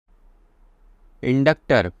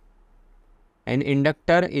Inductor. An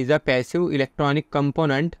inductor is a passive electronic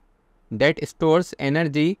component that stores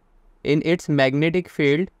energy in its magnetic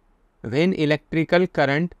field when electrical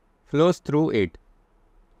current flows through it.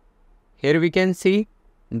 Here we can see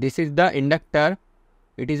this is the inductor.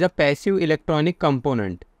 It is a passive electronic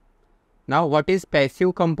component. Now what is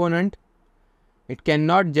passive component? It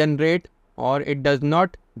cannot generate or it does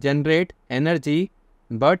not generate energy,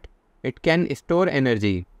 but it can store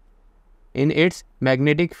energy in its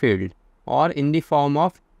magnetic field or in the form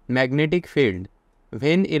of magnetic field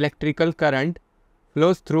when electrical current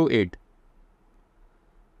flows through it.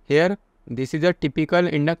 Here this is a typical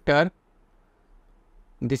inductor.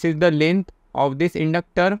 This is the length of this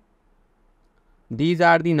inductor. These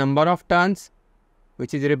are the number of turns,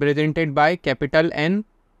 which is represented by capital N.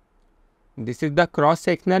 This is the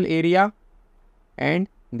cross-sectional area and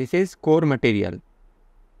this is core material.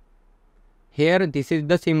 Here this is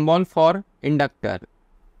the symbol for inductor.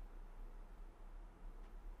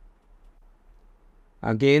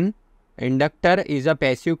 Again, inductor is a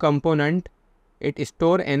passive component. It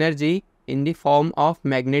stores energy in the form of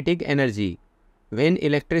magnetic energy when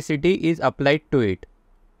electricity is applied to it.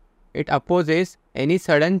 It opposes any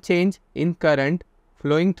sudden change in current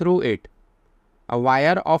flowing through it. A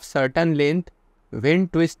wire of certain length, when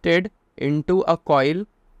twisted into a coil,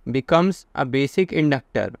 becomes a basic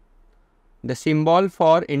inductor. The symbol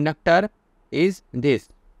for inductor is this.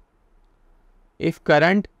 If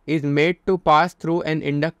current is made to pass through an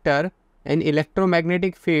inductor, an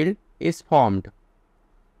electromagnetic field is formed.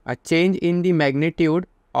 A change in the magnitude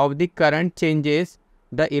of the current changes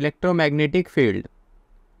the electromagnetic field.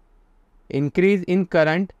 Increase in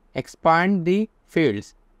current expands the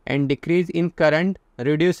fields and decrease in current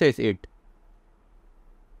reduces it.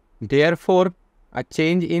 Therefore, a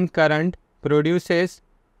change in current produces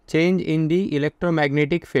change in the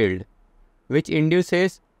electromagnetic field, which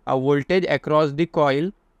induces a voltage across the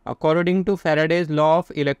coil according to Faraday's law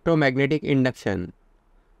of electromagnetic induction.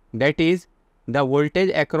 That is, the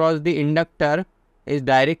voltage across the inductor is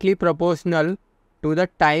directly proportional to the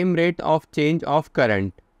time rate of change of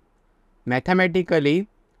current. Mathematically,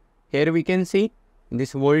 here we can see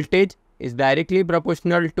this voltage is directly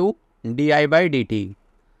proportional to di by dt.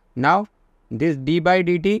 Now, this d by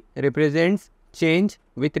dt represents change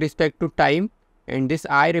with respect to time and this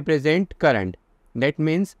I represent current. That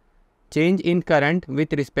means change in current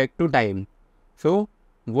with respect to time. So,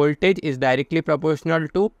 voltage is directly proportional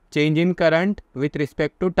to change in current with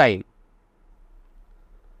respect to time.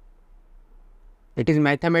 It is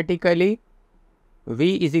mathematically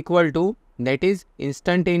V is equal to, that is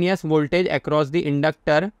instantaneous voltage across the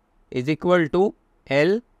inductor is equal to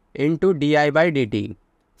L into di by dt.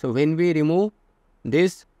 So when we remove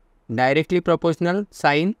this directly proportional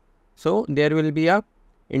sign, so there will be a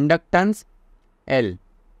inductance L.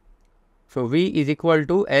 So V is equal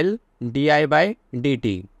to L di by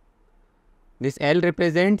dt. This L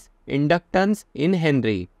represents inductance in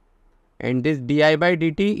Henry and this di by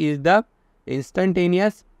dt is the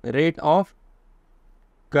instantaneous rate of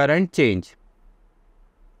current change.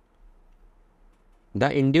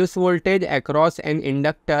 The induced voltage across an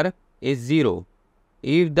inductor is 0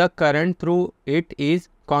 if the current through it is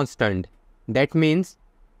constant. That means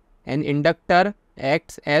an inductor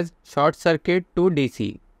acts as short circuit to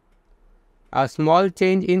DC. A small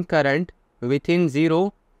change in current within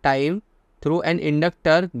 0 time through an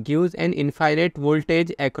inductor gives an infinite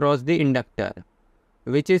voltage across the inductor,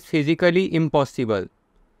 which is physically impossible.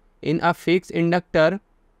 In a fixed inductor,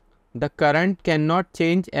 the current cannot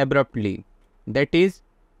change abruptly. That is,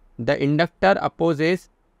 the inductor opposes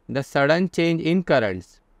the sudden change in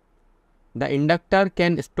currents. The inductor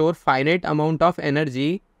can store finite amount of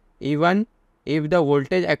energy even if the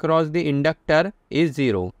voltage across the inductor is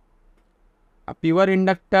 0. A pure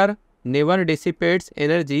inductor never dissipates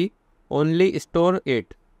energy, only store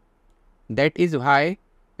it. That is why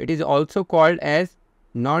it is also called as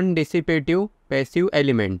non-dissipative passive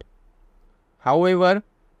element. However,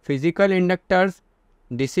 physical inductors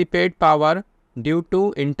dissipate power due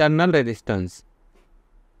to internal resistance.